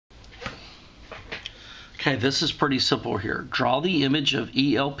Okay, this is pretty simple here. Draw the image of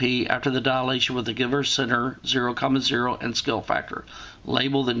ELP after the dilation with the given center, 0, 0, and scale factor.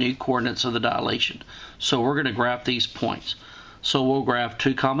 Label the new coordinates of the dilation. So we're going to graph these points. So we'll graph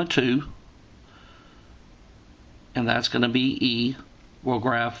 2, 2, and that's going to be E. We'll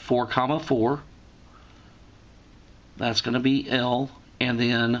graph 4, 4. That's going to be L, and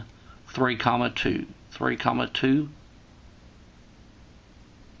then 3, 2. 3, 2.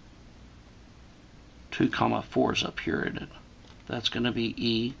 2, 4 is up here, isn't it? That's going to be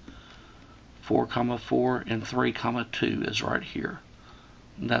E. 4, 4, and 3, 2 is right here.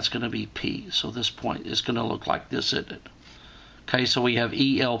 And that's going to be P. So this point is going to look like this, isn't it? Okay, so we have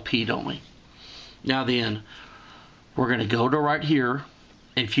ELP, don't we? Now then, we're going to go to right here.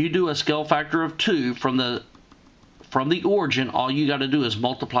 If you do a scale factor of 2 from the origin, all you got to do is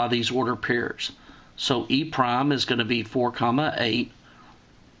multiply these order pairs. So E prime is going to be 4, 8.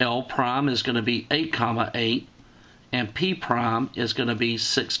 L prime is going to be 8, 8. And P prime is going to be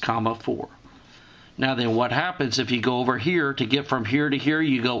 6, 4. Now then, what happens if you go over here, to get from here to here,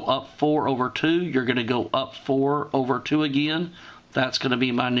 you go up 4 over 2. You're going to go up 4 over 2 again. That's going to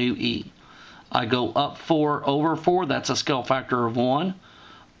be my new E. I go up 4 over 4. That's a scale factor of 1.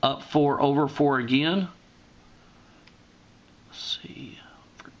 Up 4 over 4 again. Let's see,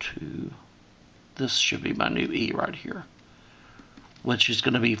 for 2. This should be my new E right here, which is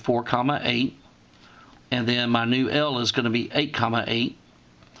going to be 4, 8. And then my new L is going to be 8, 8.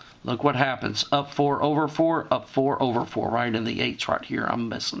 Look what happens. Up 4 over 4, up 4 over 4, right? And the 8's right here. I'm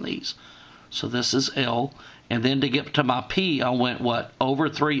missing these. So this is L. And then to get to my P, I went, what? Over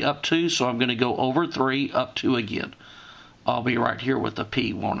 3, up 2. So I'm going to go over 3, up 2 again. I'll be right here with the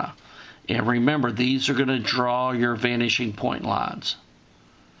P, won't I? And remember, these are going to draw your vanishing point lines.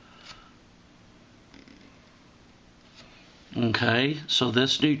 Okay, so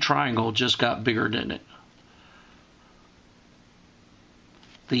this new triangle just got bigger, didn't it?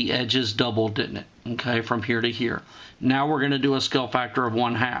 The edges doubled, didn't it? Okay, from here to here. Now we're going to do a scale factor of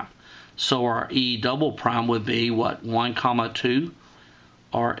 1/2. So our E double prime would be what? 1, 2.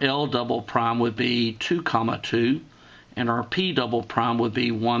 Our L double prime would be 2, 2. And our P double prime would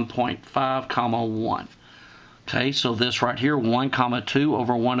be 1.5, 1. Okay, so this right here, 1, 2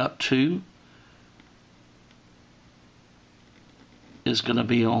 over 1 up 2 is going to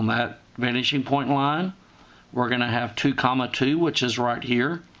be on that vanishing point line. We're going to have 2, 2, which is right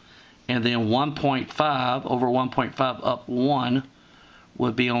here. And then 1.5 over 1.5 up 1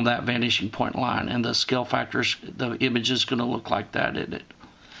 would be on that vanishing point line. And the scale factors, the image is going to look like that, isn't it?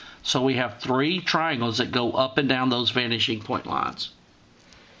 So we have 3 triangles that go up and down those vanishing point lines.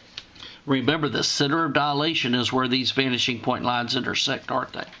 Remember, the center of dilation is where these vanishing point lines intersect,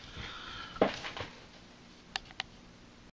 aren't they?